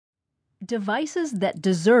Devices That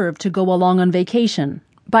Deserve to Go Along on Vacation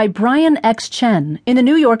by Brian X. Chen in the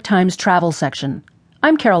New York Times Travel section.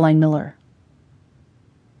 I'm Caroline Miller.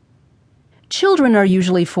 Children are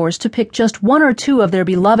usually forced to pick just one or two of their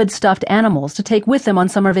beloved stuffed animals to take with them on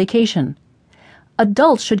summer vacation.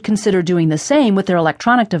 Adults should consider doing the same with their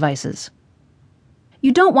electronic devices.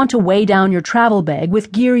 You don't want to weigh down your travel bag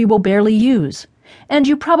with gear you will barely use, and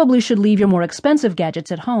you probably should leave your more expensive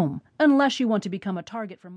gadgets at home, unless you want to become a target for